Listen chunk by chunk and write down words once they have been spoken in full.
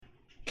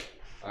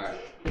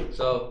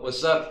So,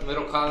 what's up,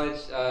 Middle College?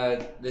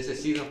 This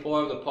is season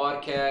 4 of the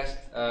podcast,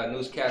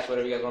 newscast,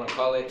 whatever you guys want to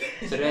call it.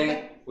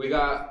 Today, we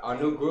got our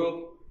new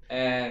group,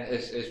 and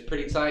it's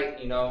pretty tight.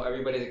 You know,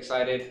 everybody's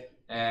excited.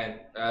 And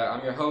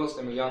I'm your host,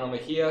 Emiliano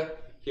Mejia,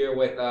 here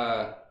with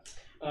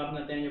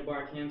Nathaniel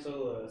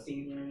Barcanto,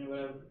 senior or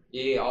whatever.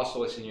 Yeah,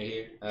 also a senior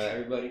here.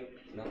 Everybody,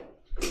 you know.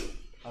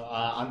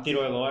 I'm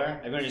Theodore Lohr.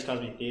 Everyone just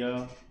calls me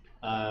Theo.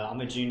 I'm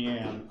a junior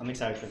and I'm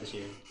excited for this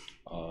year.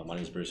 My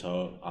name is Bruce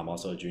Ho. I'm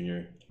also a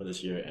junior for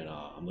this year, and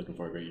I'm looking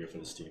for a great year for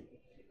this team.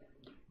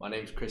 My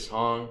name's Chris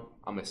Hong.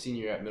 I'm a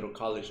senior at Middle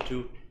College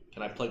too.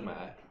 Can I plug my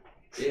ad?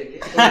 Yeah.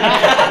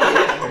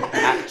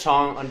 At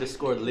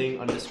Chong_Ling_Ling.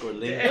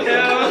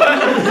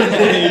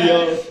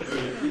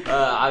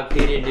 I'm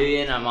Peter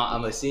Nguyen.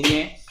 I'm a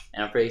senior,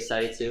 and I'm pretty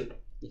excited too.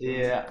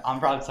 Yeah, I'm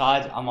Rob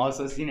Taj. I'm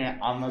also a senior.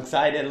 I'm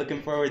excited,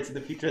 looking forward to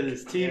the future of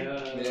this team. Yeah.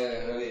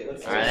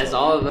 All right, that's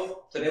all of us.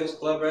 Today was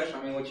Club Rush.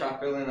 I mean, what y'all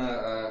feeling?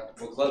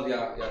 What club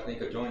y'all think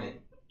of joining?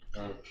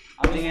 I'm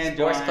thinking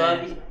Sports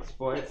club?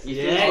 Sports.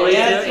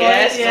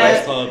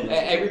 Yes. Club.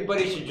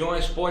 Everybody should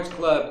join Sports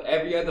Club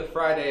every other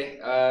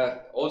Friday.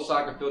 Old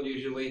Soccer Field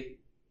usually.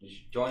 You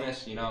should join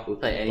us, you know. We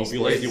play any Don't be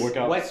sports. lazy, work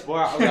out. What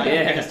sport are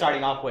we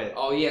starting off with?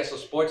 Oh yeah, so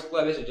Sports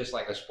Club isn't just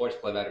like a Sports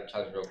Club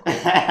advertisement real quick.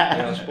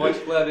 You know, Sports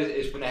Club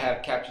is going to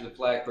have Capture the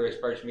Flag for its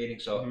first meeting,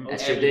 so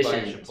That's everybody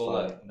tradition. should pull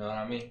up. You know what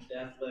I mean?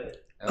 Definitely.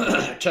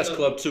 Chess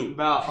Club too.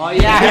 Bro, oh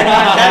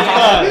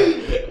yeah,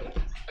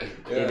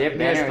 Dude, their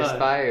banner is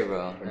fire,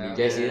 bro. Yeah, You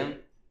guys see them?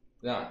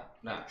 Nah.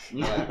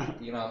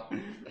 You know,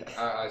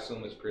 I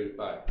assume it's pretty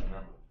fire. You know?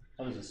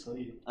 I was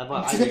asleep. You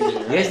guys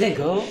didn't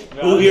go?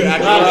 Who here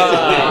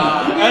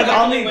actually? That's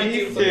only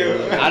these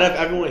two. Out of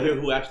everyone here,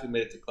 who actually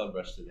made it to Club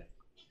Rush today?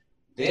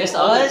 Just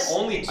us?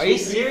 Only Are you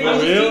two serious? people?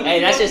 For real? Hey,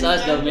 that's just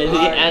us though, man.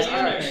 Alright, Ask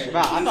alright.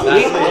 Bro, I thought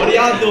What are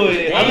y'all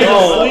doing?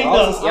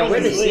 Yeah,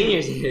 we're the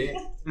seniors here.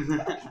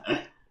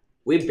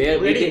 We did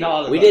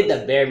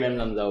the bare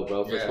minimum though,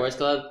 bro, for Yeah. sports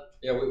club.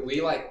 Yeah,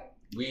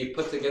 we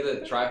put together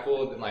the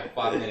trifold in like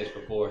 5 minutes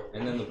before,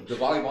 and then the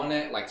volleyball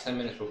net like 10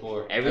 minutes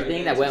before.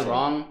 Everything that went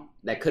wrong,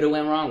 that could have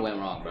went wrong,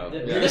 bro.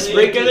 Yeah. The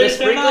sprinklers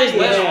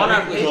went on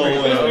our place.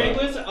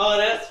 Sprinklers? Oh,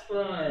 that's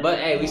fun. But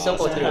hey, we still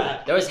pulled through.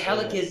 Yeah. There was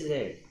hella kids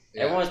there.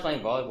 Yeah. Everyone was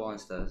playing volleyball and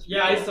stuff.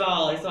 Yeah, I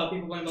saw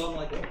people playing ball. I'm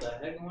like, what the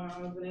heck going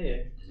on over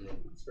there?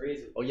 It's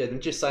crazy. Oh yeah,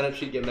 didn't your sign up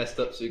sheet get messed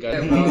up so you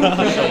Yeah, guys bro.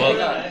 show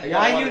up? It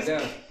got watered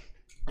down.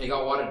 It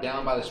got watered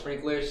down by the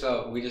sprinkler,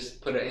 so we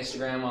just put an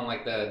Instagram on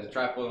like the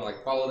tripod and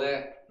like follow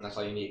that, and that's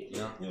all you need, you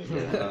know.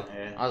 So,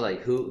 I was like,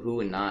 who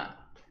would not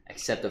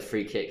accept a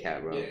free Kit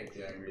Kat, bro? yeah,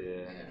 exactly.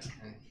 Yeah.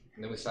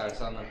 And then we started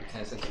selling them for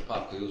 10 cents a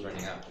pop because it was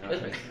running out. You know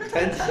what I mean?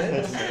 10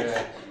 cents?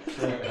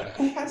 Yeah.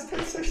 Who has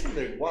 10 cents in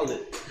their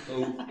wallet? So,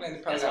 man, they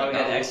probably That's got why we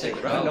got $1. extra,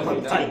 bro.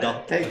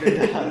 $1. Take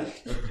it down.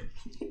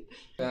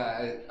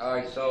 All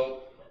right,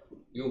 so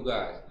you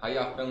guys, how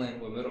y'all feeling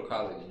with middle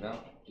college? You know,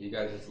 you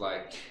guys is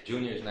like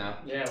juniors now.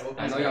 Yeah, well,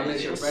 I know y'all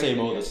missed your freshman Same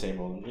old, year. the same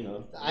old, you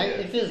know.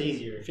 It feels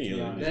easier. To be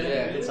Feel honest. easier.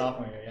 Yeah. It's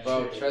sophomore year. Yeah.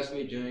 Bro, trust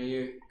me, junior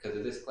year, because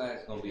of this class,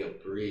 it's gonna be a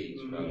breeze,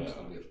 bro. Mhm. It's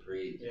gonna be a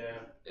breeze. Yeah.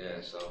 Yeah,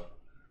 so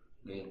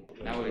I mean,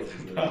 Now we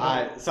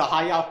Alright, so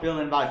how y'all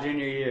feeling about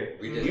junior year?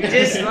 we You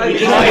just just We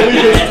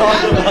just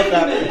talked about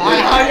that.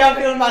 Alright, how y'all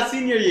feeling about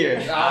senior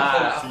year?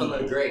 I'm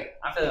feeling great.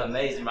 I'm feeling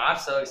amazing, bro. I'm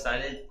so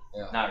excited.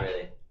 Yeah. Not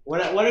really. What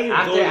are you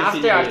doing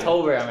After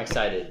October, I'm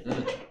excited.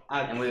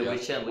 And we Yeah.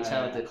 chilling with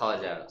the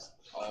college hours.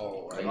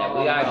 Oh, right. We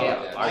gotta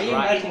get. Yeah. Are you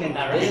imagining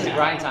that This right is now?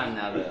 grind time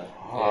now, though.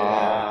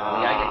 Yeah.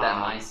 We gotta get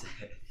that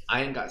mindset.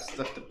 I ain't got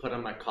stuff to put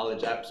on my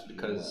college apps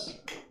because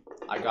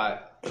I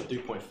got a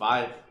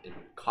 3.5 in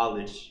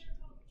college.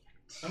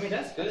 I mean,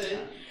 that's good.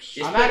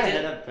 I'm at a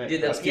head up.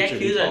 Dude, the That's future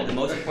PIQs are default. the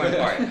most important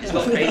part. Just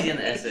go crazy in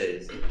the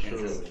essays.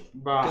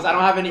 Because I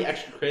don't have any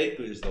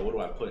extracurriculars though. What do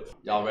I put?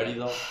 Y'all ready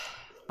though?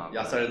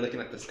 Y'all started looking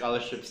at the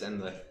scholarships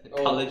and the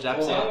college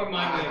apps. Don't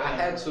remind me of I that.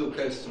 had to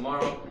because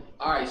tomorrow.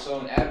 All right, so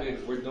in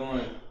Avid we're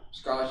doing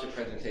scholarship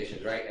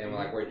presentations, right? And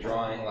we're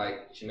drawing.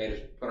 Like she made us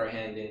put our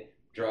hand in,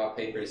 draw a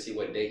paper to see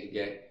what date you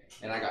get.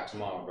 And I got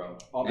tomorrow, bro.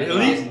 Oh, And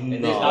really? this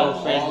No. goes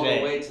all the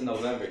Day. way to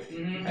November.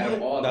 Mhm. Out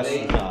of all That's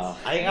days. I got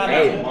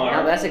Hey, that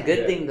tomorrow. that's a good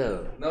Yeah. thing,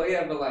 though. No,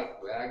 yeah, but like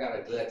I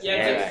gotta do that. Yeah,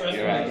 Yeah, it's right, like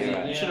you're right, freshman you're year,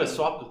 right. You should have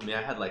swapped with me.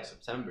 I had like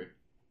September.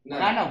 No,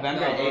 Not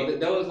November No, bro, 8th.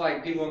 there was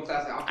like people in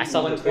class. Like, I'll I give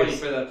saw you the 120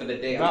 quiz. for the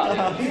day. Bro, I'm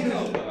like,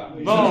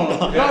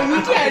 Boom. Bro,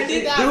 you can't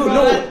do that, Dude, bro.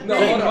 no. That's No,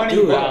 big hold on, money,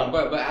 dude. bro.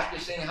 But after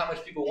seeing how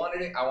much people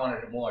wanted it, I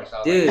wanted it more. So I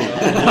was Dude. like,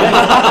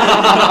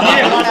 You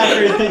didn't want that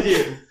for it, did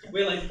you?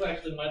 Wait, like you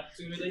actually my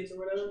sooner dates or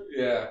whatever?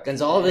 yeah.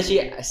 Gonzalo this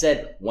year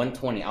said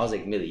 120. I was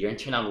like, Millie, you're gonna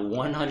turn out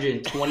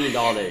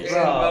 $120.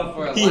 Yeah, but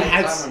for a He lifetime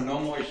has- of no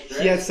more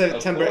stress. he has of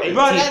September course. 18th.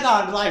 Bro, that's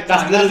not lifetime.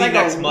 That's literally like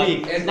next a month.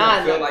 week. It's Nah,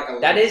 gonna feel like a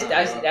that is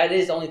lifetime, bro. that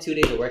is only 2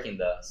 days of working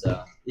though.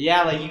 So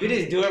Yeah, like you could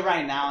just do it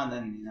right now and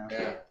then, you know.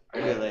 Yeah.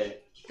 Or do it later.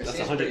 That's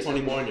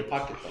 120 more in your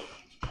pocket though.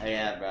 Oh,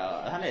 yeah,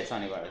 bro.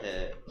 120 bucks hit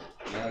it.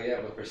 No, yeah,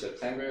 but for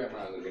September, I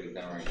might as well get it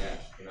done right now.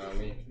 You know what I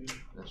mean?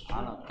 That's I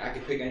don't know. I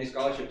could pick any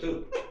scholarship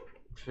too.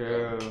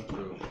 True.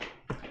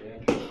 Yeah.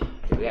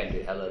 dude, we gotta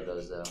do hella of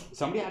those though.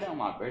 Somebody had it on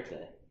my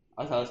birthday.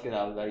 I thought it was good.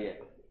 I was about to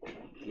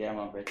get him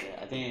on birthday.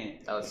 I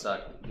think That would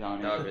suck.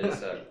 Johnny. That would really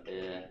suck.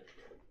 Yeah.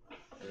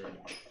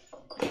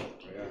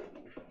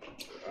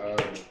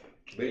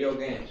 Video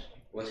games.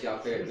 What's y'all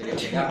favorite video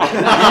game?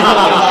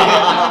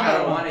 I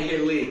don't want to hear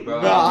League,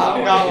 bro. Bro,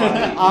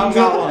 I've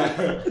got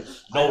one.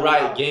 No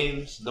Riot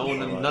Games.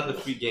 None of the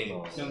free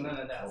games. No, none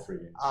of that.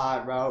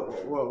 Alright,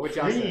 bro. What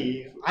y'all say?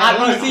 Free. I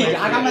wanna got Siege. play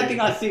I got my Siege. thing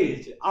on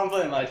Siege. I'm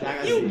playing much. I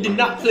got You Siege. did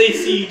not play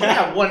Siege. You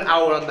have 1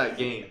 hour on that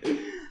game.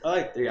 I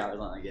like 3 hours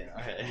on that game.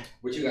 Okay.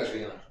 What you guys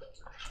be on?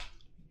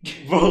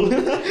 Bro.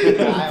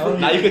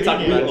 Now you can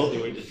talk about All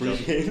it. the free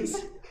games.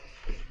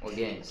 What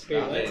games?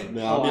 Favorite.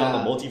 Man, I'll be on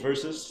the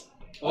multiverses.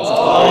 Okay,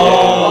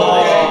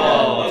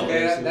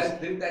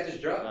 didn't that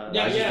just drop?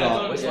 Yeah, just yeah.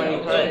 dropped. It's Which on, one you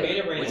it's play? on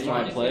beta right Which now. one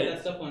You you see play?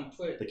 that stuff on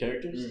Twitch. The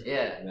characters?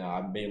 Yeah. Yeah,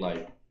 I made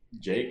like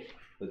Jake,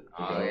 the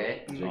goat,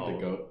 Okay. Jake the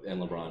goat,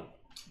 and LeBron.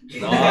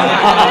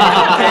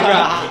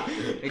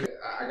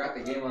 I got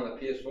the game on the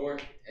PS4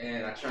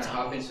 and I try to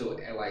hop into it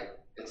and like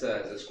it's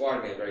a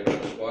squad game, right? You know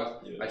the squad.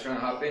 Yeah. I try to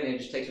hop in and it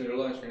just takes me to the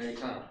loading screen every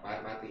time.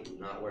 My thing do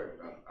not work,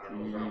 bro. I don't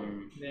know what's wrong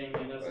with it. Dang,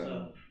 man, that's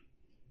tough.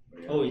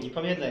 But, yeah. Oh, you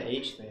probably had the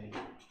age thing.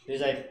 There's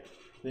like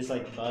this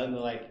like bug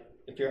where like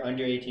if you're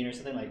under 18 or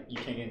something, like you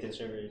can't get into the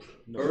servers.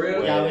 For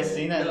real? Yeah, I was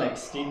seeing that in, No. like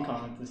Steam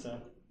comments and stuff.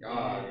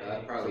 Oh,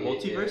 that probably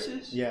is, yeah.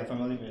 Multiverses? Yeah, from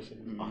Multiverse.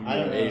 Mm. I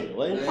don't know.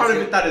 What? Part of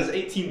it that is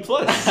 18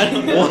 plus.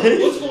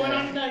 What's going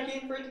on in that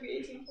game for it to be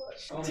 18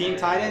 plus? Oh Team my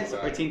Titans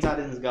God. or Team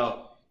Titans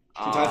Go?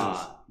 Teen Titans.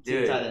 Team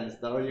Dude. Titans.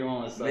 The OG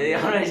one was so good.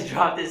 Miliano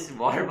dropped this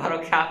water bottle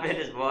cap in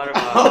his water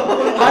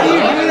bottle. How do you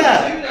do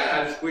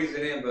that? I squeezed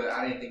it in, but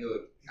I didn't think it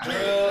would.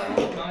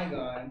 Oh my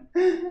god.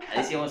 At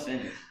least he almost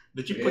finished.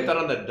 Did you put that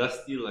on the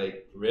dusty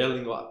like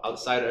railing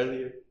outside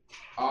earlier?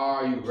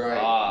 Oh, you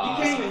right.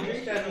 You can't even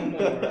drink that no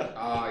more.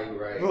 Oh, you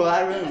right. Bro,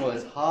 that room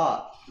was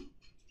hot.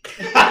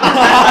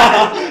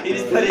 He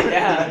just put it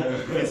down.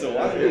 It's a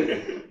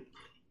water.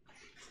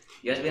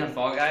 You guys be on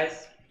Fall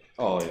Guys?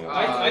 Oh yeah.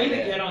 I need to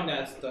yeah. get on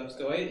that stuff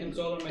still. I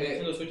installed on my Yeah.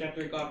 Nintendo Switch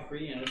after it got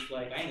free, and it's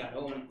like I ain't got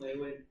no one to play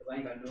with. I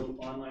ain't got no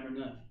online or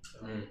nothing.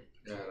 So.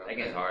 Yeah, That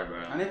game's hard, bro.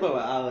 I need to play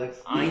with Alex.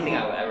 I don't even think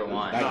I would ever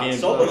want. That Nah, game-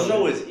 solo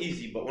show is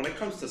easy, but when it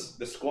comes to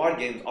the squad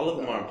games, all of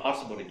them are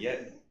impossible to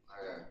get.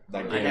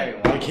 That I never game,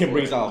 watched that game it.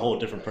 brings out a whole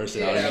different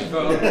personality. Yeah,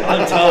 bro.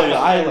 I'm telling you,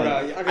 I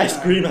Bro, I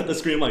scream at the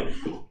screen like,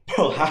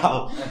 bro,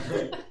 how?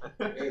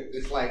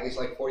 It's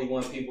like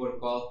 41 people to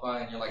qualify,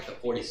 and you're like the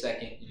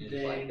 42nd. And you're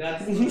just Dang, like,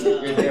 that's.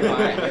 you're there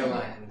by a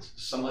hairline, and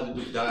some other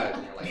dude died,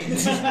 and you're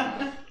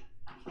like,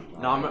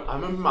 No, I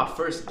remember my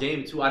first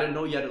game too. I didn't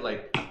know you had to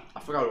like. I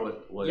forgot what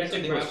it was. You have I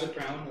to think it grab was- the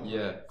crown.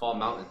 Yeah, Fall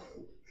Mountain.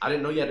 I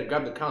didn't know you had to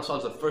grab the crown, so I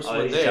was the first Oh,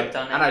 one you there. jumped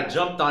on it? And I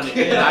jumped on it,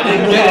 and I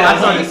didn't get it. I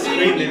started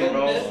screaming,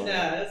 bro.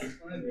 That's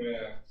funny.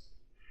 yeah.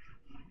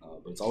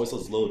 But it's always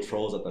those little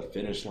trolls at the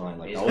finish line.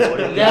 Like, I He's was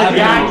holding Yeah,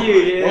 got you,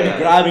 I was yeah.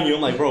 grabbing you.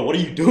 I'm like, bro, what are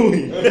you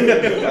doing?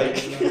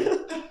 Like,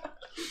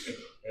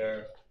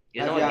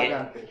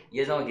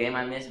 You guys know what game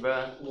I miss,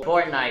 bro?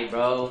 Fortnite,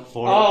 bro.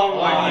 Oh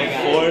my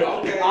god.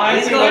 Okay.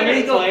 Honestly, Let's when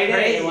we go played it,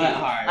 crazy. it went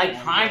hard. Like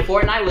Prime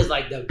Fortnite was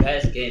like the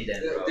best game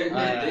then, bro.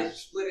 They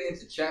split it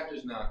into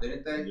chapters now,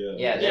 didn't they?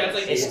 Yeah, Yeah, it's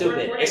like it's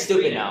stupid. Fortnite's It's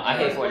stupid free now. now. I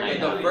hate In Fortnite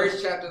the now.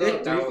 first chapter,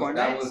 There's though, three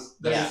that Fortnites? was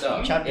the Yeah.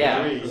 stuff. Chapter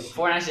Yeah. 3.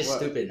 Fortnite's just What?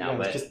 stupid now, Yeah,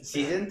 but just-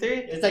 Season 3?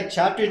 It's like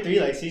chapter 3,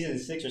 like season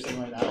 6 or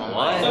something like that.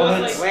 What? So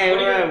it's like,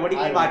 Wait, what do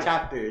you I mean by don't-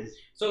 chapters?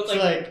 So it's So,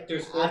 like, like,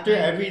 there's After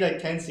every like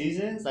 10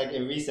 seasons, like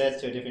it resets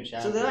to a different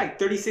chapter. So they're like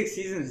 36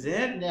 seasons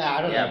in? yeah,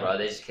 I don't yeah, know. bro,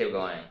 they just kept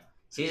going.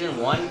 Season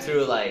 1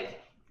 through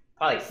like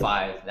probably like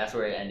 5. That's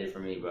where it ended for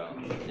me, bro.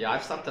 Yeah, I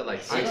stopped at like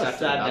I 6 know after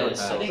 7. that was was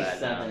so I think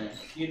bad now. 7.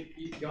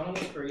 y'all know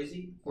what's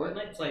crazy?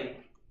 Fortnite's like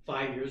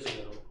 5 years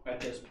ago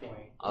at this point.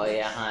 Oh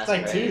yeah, huh? It's That's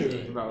like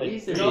crazy. 2. Bro, Like, we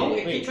used to No,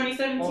 be- in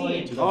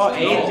 2017. Oh,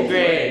 8th No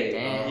grade.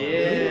 Damn. Yeah.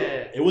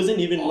 it wasn't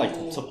even like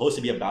supposed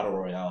to be a battle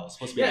royale. It was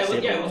supposed to be Yeah,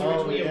 like it was Oh,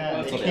 originally yeah, a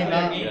it single came player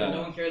out- game, yeah. but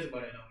no one cares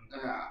about it.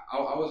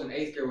 I was in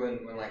 8th grade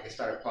when like it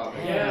started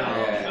popping.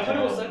 Yeah, I thought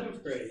it was Yeah.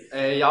 7th grade.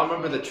 Hey, y'all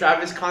remember the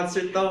Travis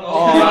concert though?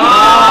 Oh.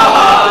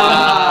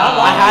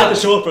 I had to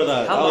show up for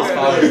that. How That was long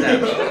fire. was that,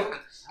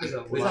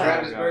 bro? With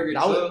Travis Burger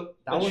That was- too.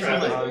 That was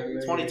Travis like Burger.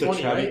 the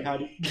 2020, Travis right?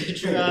 Patty.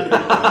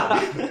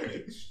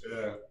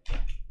 Yeah.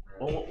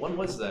 When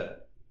was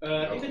that?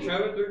 I think the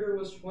Travis Burger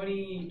was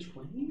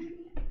 2020?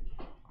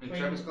 And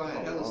Travis Scott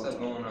had hella stuff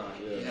going on.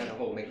 He had a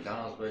whole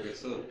McDonald's burger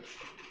too.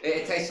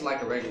 It tasted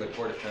like a regular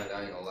porter pound.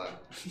 I ain't gonna lie.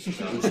 You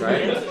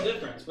tried it? What's the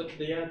difference? What did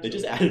they add? They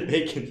just added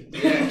bacon. Yeah.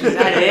 Is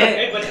that it?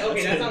 Hey, but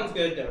okay, that sounds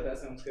good though. That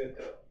sounds good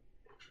though.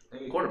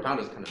 Quarter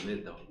pounder is kind of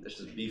mid though. There's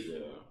just beef.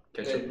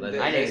 Ketchup, They- lettuce.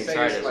 they I didn't say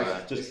try it's it, like- bro.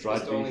 Just It's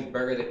dried the only beef.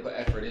 burger they put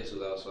effort into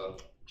though. So.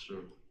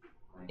 True.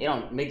 You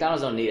don't.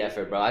 McDonald's don't need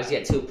effort, bro. I just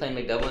get 2 plain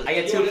McDoubles. I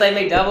get 2 plain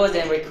McDoubles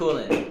and we're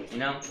cooling. You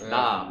know?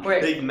 Nah,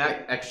 Wait. Big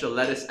Mac, extra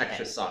lettuce,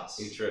 extra sauce.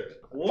 You tripped.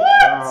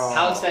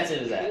 How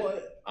expensive is that?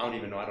 I don't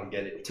even know. I don't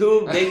get it.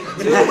 2 big.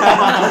 2.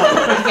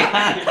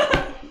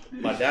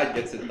 My dad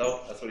gets it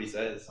though. That's what he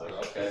says. So.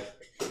 Okay.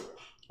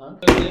 So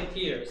it's like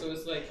here, so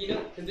it's like, you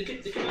know, cause did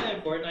you know that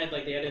in Fortnite,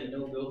 like they added a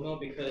no build mode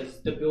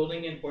because the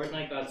building in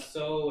Fortnite got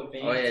so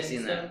advanced Oh yeah, I and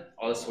seen stuff? that.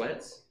 All the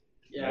sweats.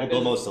 Yeah, Well,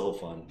 build mode's so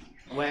fun.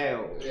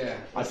 Well, Yeah.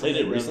 I played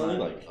it recently,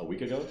 like a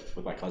week ago,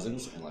 with my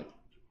cousins, and like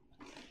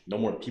no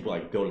more people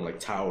like building like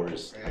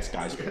towers and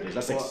skyscrapers.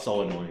 That's like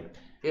so annoying.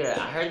 yeah,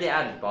 I heard they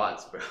added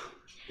bots, bro.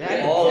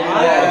 Oh,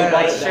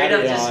 Like yeah. straight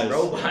up just Yes.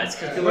 robots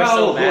because they were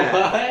so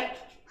bad.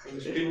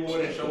 People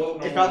wouldn't show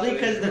up. It's probably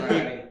because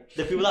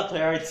the people that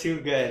play are too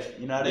good.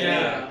 You know what I mean?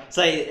 Yeah.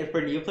 So like, if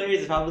for new players,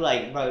 it's probably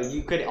like, bro,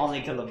 you could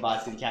only kill the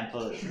bots. You can't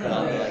pull it.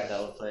 Like the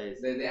old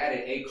players. They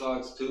added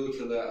ACOGs too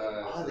to the.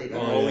 Oh, they did.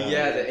 Oh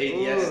yeah, the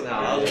ADS Ooh,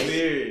 now. That was yeah.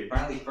 weird.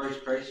 Finally,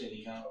 first person.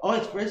 You know. Oh,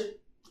 it's first.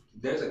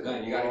 There's a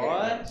gun. You gotta get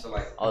a gun. So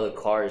like. All the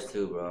cars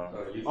too,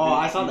 bro. You, Oh,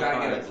 I saw you the gotta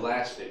get cars. a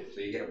blaster.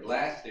 So you get a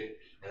blaster,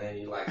 and then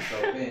you like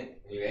throw it in, and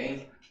you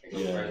aim. It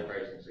goes first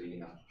person, so you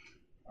know.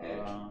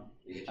 And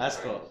you get your That's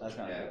targets. cool. That's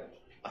kind of Yeah. cool.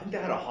 I think they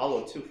had a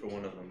hollow too for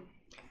one of them.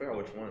 I forgot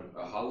which one.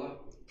 A hollow.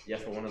 Yeah,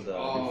 for one of the.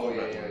 Oh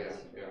before yeah. that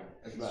ones.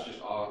 It's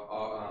just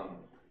all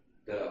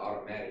the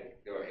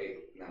automatic. There were 8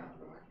 now.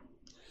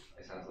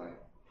 It sounds like.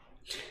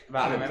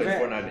 Bro, I I haven't played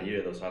remember. Fortnite in a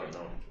year though, so I don't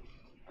know.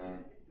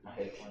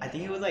 I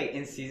think it was like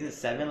in season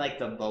 7, like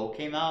the bow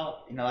came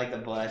out. You know, like the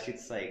bow that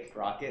shoots like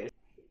rocket.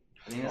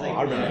 I think it was Oh, like.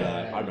 I remember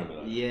that. I remember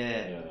that.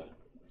 Yeah, Yeah.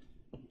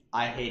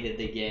 I hated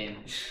the game.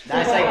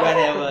 That's like when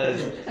it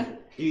was.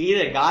 You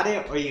either got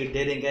it or you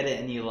didn't get it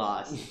and you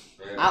lost.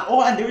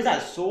 Oh, and there was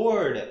that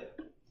sword.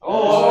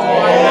 Oh,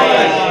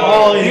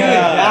 Oh, Dude,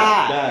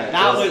 yeah.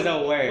 that was the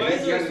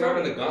worst. You guys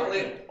remember the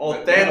gauntlet? Oh,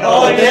 With- Thanos.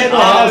 Oh, yeah,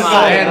 Oh,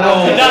 my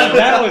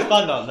that was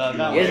fun though. You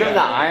guys remember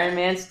the Iron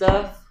Man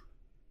stuff?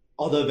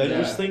 Oh, the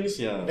Avengers Yeah. things,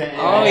 yeah.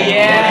 Oh, And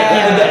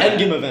yeah. the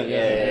Endgame event, Yeah,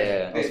 yeah. yeah,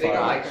 yeah. They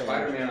got like fire.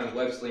 Spider-Man on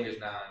web slingers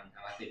now, and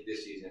I think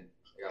this season.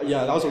 they got, like,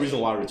 Yeah, that was the reason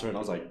why I returned. I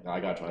was like, nah, I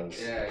gotta try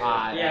this.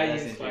 Yeah. Yeah,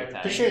 that's you inspired.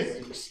 inspired. Pretty sure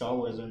it's Star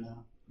Wars right now.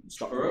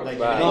 For real? Like,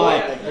 Right. no, Oh,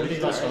 like, yeah.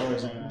 everything's on Star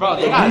Wars right now. Bro,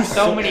 they got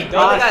so many They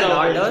got,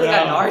 crossovers, they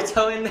got bro.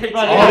 Naruto in there too.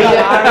 Bro, Oh, they yeah,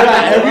 got they got Iron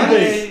Man.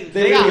 everything.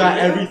 They They got got-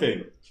 everything.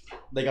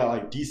 They got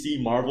like DC,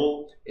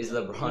 Marvel. Is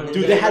LeBron in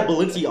Dude, there? they had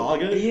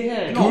Balenciaga,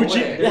 Yeah. No Gucci.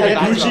 way. They had Yeah,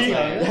 that's Gucci.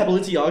 outside. They had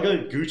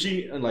Balenciaga,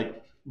 Gucci, and like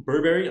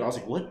Burberry. And I was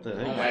like, what the Oh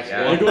heck? my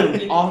Yeah. They're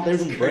doing all they're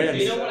doing brands.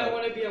 You know what I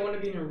want to be? I want to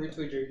be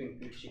Naruto drinking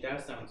Gucci.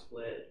 That sounds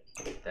lit.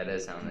 That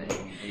does sound like.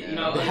 You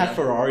know, They had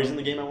Ferraris in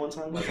the game at one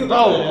time. Bro,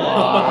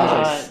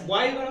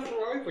 Why you got a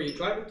Ferrari for? You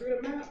driving through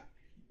the map?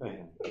 They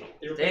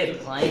were They had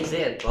basically- planes, they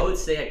had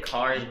boats, they had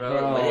cars, bro.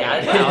 Bro. But yeah, I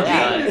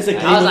was It's a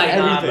game I was with like,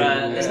 nah, everything.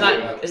 bro. It's Yeah. not.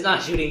 It's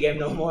not shooting game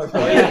no more,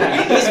 bro. You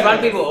just run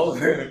people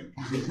over.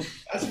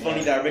 That's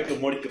funny that Rick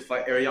and Morty could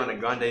fight Ariana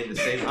Grande in the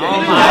same game.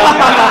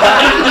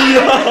 Oh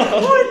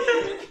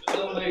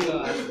Oh my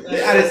god.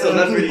 They added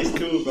celebrities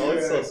too, bro.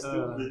 It's so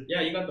stupid.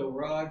 Yeah, you got The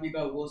Rock, you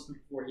got Will Smith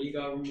before he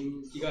got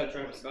removed, you got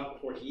Travis Scott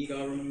before he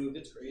got removed.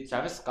 It's crazy.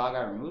 Travis Scott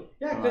got removed?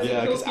 Yeah,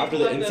 Yeah, he 'cause killed after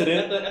people the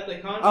incident- at the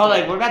concert. Oh,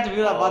 like we're about to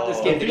reveal about the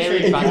skin. Oh, Did they If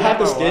reach you about have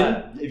the that or skin,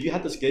 what? if you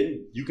have the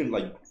skin, you can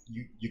like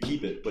you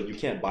keep it, but you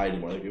can't buy it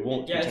anymore. Like it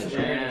won't. Yeah, return it's the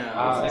shop. rare.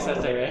 Oh, it's such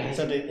a rare.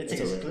 So it's It's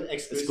exclusive.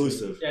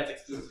 Exclusive. Yeah, it's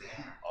exclusive.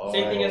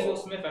 Same thing as Will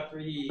Smith after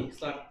he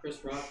slapped Chris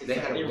Rock. They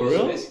had a They Will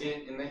real? Smith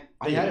skin in there.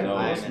 I They had didn't a know.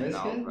 Will I Smith didn't know,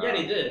 skin? bro. Yeah,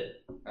 they did.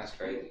 That's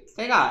crazy.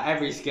 They got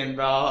every skin,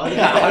 bro. They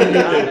got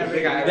everything.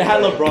 They got They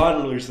had everything.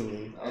 LeBron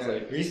recently. I was Yeah.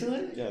 like,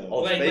 Recently? yeah. Oh,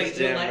 like Space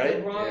real Jam, life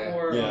right? LeBron Yeah.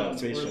 or, Yeah,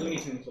 Space or Jam. Looney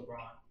Tunes LeBron.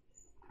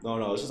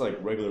 No, it's just like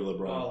regular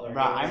LeBron. Oh,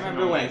 Bro, I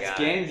remember Oh my when God.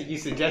 skins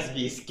used to just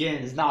be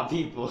skins, not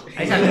people.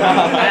 I used to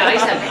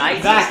have knights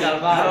and Back stuff,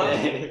 in my bro.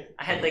 day.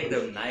 I had like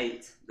the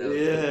knights. The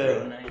Yeah.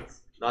 pro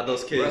knights. Not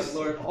those kids.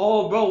 Wrestler.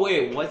 Oh, bro,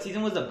 wait, what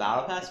season was the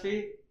battle pass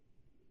free?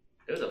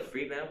 It was a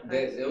free battle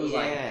pass. It was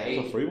like Yeah.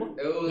 It's a 8. free one?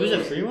 It It was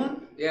a free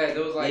one? Yeah,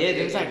 there was like. Yeah,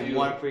 there was if like you-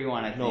 one free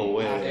one, I think. No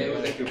way. It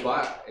was if you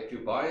bought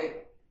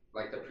it,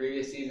 like the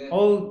previous season,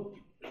 Oh,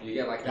 you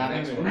get like the Yeah, I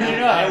next remember one.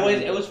 No,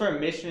 it was for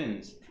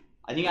missions.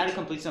 I think I had to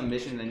complete some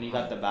missions, and you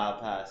got the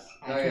battle pass.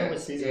 I No, forgot yeah, what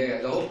season.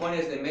 yeah. The whole point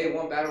is they made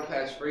one battle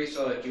pass free,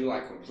 so if you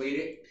like complete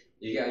it,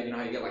 you know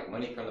how you get like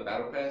money from the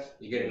battle pass,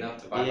 you get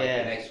enough to buy like the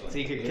Yeah, next one. so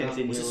you could you know?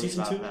 continue Was it with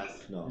season battle 2?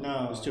 pass. No.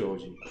 No. It was 2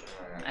 OG.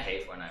 I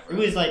hate Fortnite, It bro.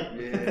 was like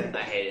Yeah.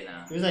 I hate it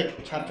now. it was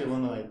like chapter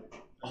 1 of like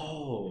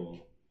Oh.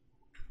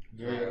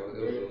 Yeah, it was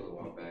a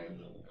while back. It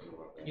was a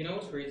while back. You know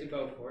what's crazy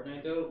about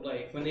Fortnite though?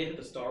 Like when they did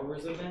the Star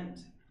Wars event,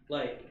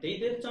 like they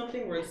did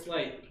something where it's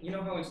like, you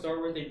know how in Star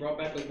Wars they brought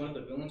back like one of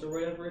the villains or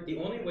whatever. The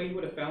only way you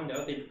would have found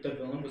out the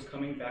villain was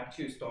coming back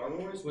to Star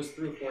Wars was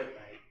through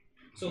Fortnite.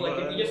 So like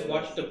if you just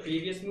watched the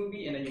previous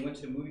movie and then you went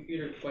to the movie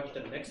theater to watch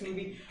the next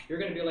movie, you're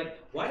gonna be like,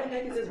 why the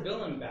heck is this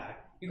villain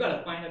back? You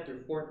gotta find out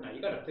through Fortnite.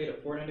 You gotta play the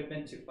Fortnite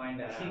event to find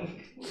that out.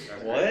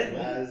 What?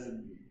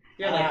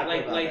 Yeah, I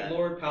like about that.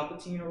 Lord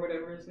Palpatine or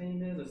whatever his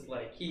name is. It's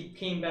like he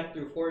came back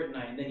through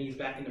Fortnite and then he's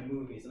back in the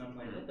movies, and I'm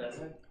like, what the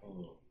heck?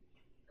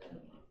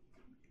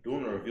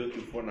 Doing a review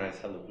through Fortnite is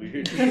hella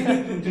weird.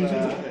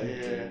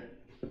 Yeah.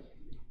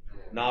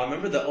 Nah,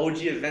 remember the OG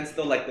events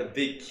though, like the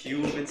big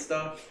cube and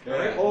stuff?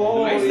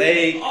 Oh, the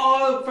lake,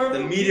 Oh, for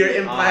the meteor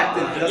impact,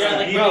 and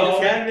Justin yeah, like,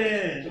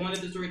 Bieber. The one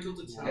that destroyed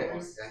Tilted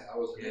Towers. I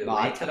was. Yeah, No,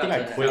 I they took think out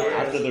I the quit towers.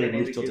 after they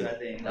removed Tilted.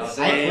 That was,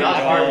 Same, that was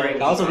bro. heartbreaking.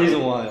 That was the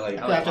reason why. Like,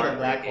 That was after the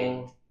black heartbreaking.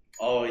 hole.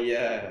 Oh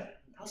yeah.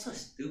 That was so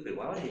stupid.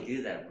 Why would they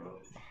do that, bro?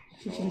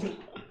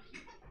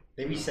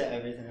 They reset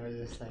everything. It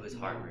was just like It was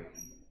heartbreaking.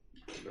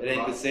 It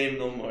ain't the same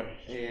no more.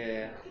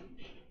 Yeah.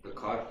 The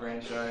COD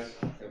franchise,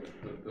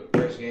 the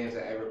first games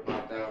that ever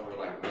popped out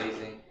were like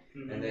amazing.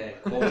 And then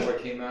Cold War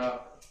came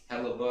out,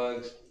 hella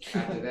bugs.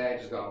 After that, it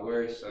just got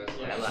worse. So it's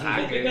Hella like,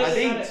 hackers. I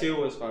think think 2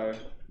 was fire.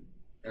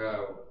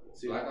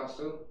 Black Ops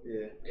 2? Yeah.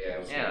 Yeah, it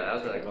was Yeah, that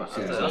was like That's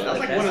the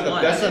like best one of the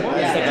one. best ones.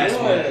 Yeah. That's the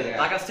best one. Yeah.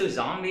 Black Ops 2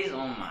 Zombies.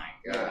 Oh my god.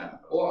 Yeah.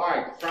 Well,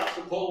 alright, props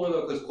to Cold War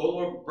though, because Cold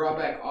War brought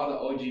back all the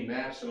OG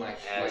maps and like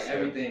sure.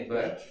 everything,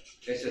 but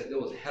it's just, it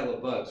was hella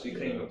bugs, so you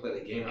couldn't even play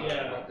the game out.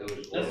 Yeah. Like, it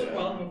was That's the horrible.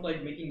 problem with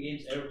like making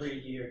games every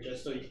year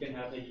just so you can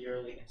have the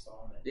yearly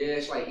installment. Yeah,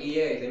 it's like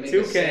EA, they make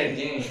 2K. the same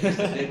game, just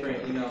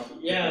different, you know.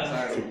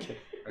 Yeah. Different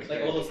title.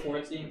 Like all the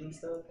sports games and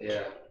stuff.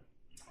 Yeah.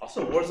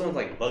 Also, Warzone's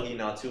like buggy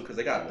now too, because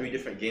they got 3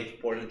 different games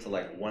ported into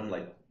like one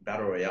like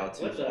battle royale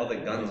too. What So the all the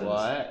heck? guns.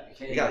 What? You can't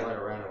You even got- run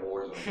around in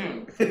Warzone.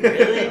 And...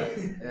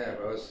 Really? Yeah,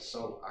 bro, it's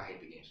so, I hate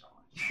the game so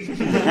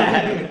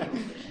much.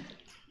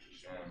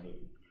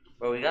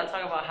 Bro, we gotta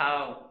talk about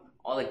how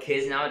all the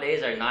kids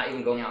nowadays are not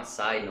even going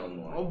outside no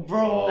more. Oh,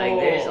 bro. Like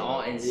they're just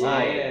all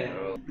inside, Yeah.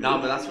 bro. No,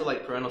 but that's where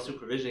like parental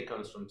supervision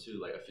comes from too.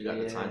 Like if you got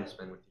the Yeah. time to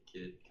spend with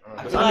your kid.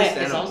 I It's feel like it's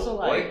understandable. also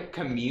like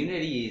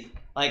communities.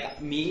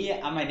 Like me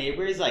and my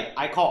neighbors, like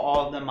I call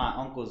all of them my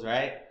uncles,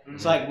 right?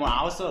 So like when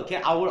I was still a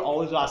kid, I would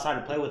always go outside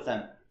to play with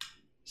them.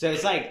 So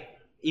it's like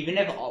even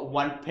if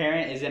one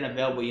parent isn't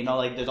available, you know,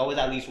 like there's always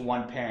at least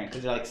one parent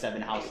because there's like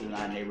 7 houses in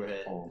that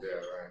neighborhood. Yeah,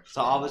 right.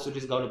 So all of us would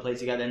just go to play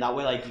together, and that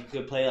way like you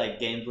could play like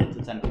games with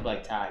the 10 people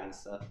like tag and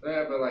stuff.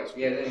 Yeah, but like,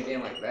 yeah, then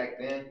again, like back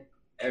then,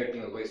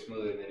 everything was way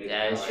smoother than it is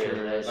Yeah, now. that's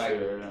true. That's like,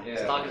 true. Yeah,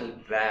 Stock is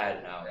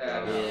bad now.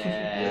 Yeah. bro.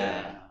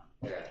 Yeah.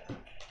 yeah,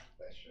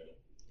 that's true.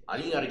 I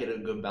think you gotta get a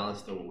good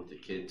balance though with your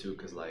kid too,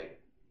 cause like,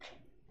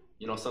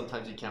 you know,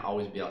 sometimes you can't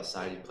always be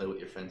outside. You play with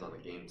your friends on the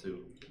game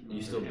too.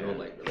 You still build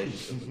like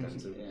relationships with them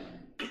too.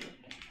 Yeah.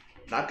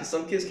 Not because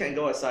some kids can't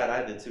go outside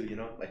either too. You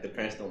know, like the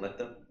parents don't let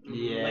them.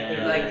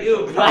 Yeah. Like you,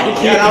 bro.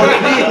 Yeah,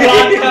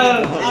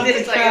 that was me.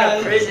 This is like in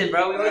a prison,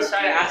 bro. We always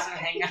try to ask him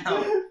to hang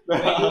out.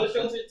 Wait, you were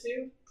sheltered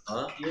too?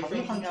 Huh? You were Have we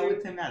hung sheltered out too?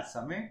 with him that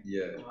summer?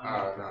 Yeah.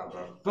 Oh, no,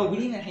 bro. Bro, we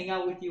didn't even hang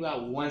out with you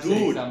at one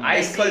Dude, summer. I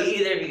It's 'cause see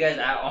either of you guys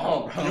at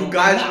all, bro. You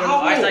guys Nah,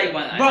 were. I saw you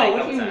one. I saw Bro, you a what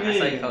couple do you times. I saw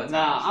you a mean? couple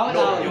Nah, times. I was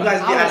No, out. you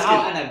guys I be was asking-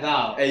 out and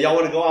about. Hey, y'all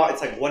want to go out?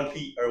 It's like 1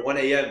 p or 1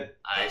 a.m.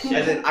 Shit.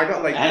 And then I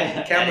got like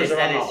That cameras is-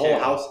 around that the is whole true.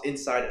 house,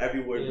 inside,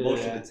 everywhere, Yeah.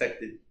 motion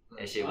detected.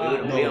 That shit.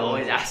 No. We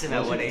always ask him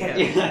at 1 a.m.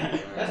 Yeah.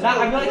 That's Nah, I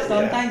feel not- like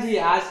sometimes we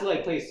asked to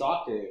like play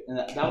soccer, and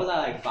that was at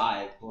like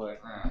 5 or.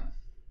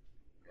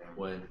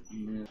 When?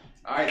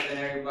 All right, then,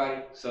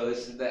 everybody. So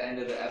this is the end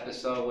of the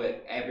episode with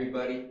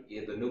everybody.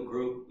 Yeah, the new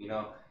group. You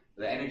know,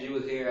 the energy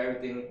was here.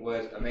 Everything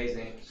was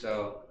amazing.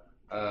 So,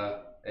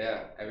 yeah,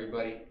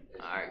 everybody.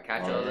 All right,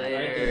 catch y'all All right.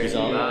 later. Peace.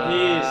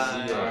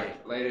 Bye. All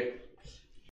right, later.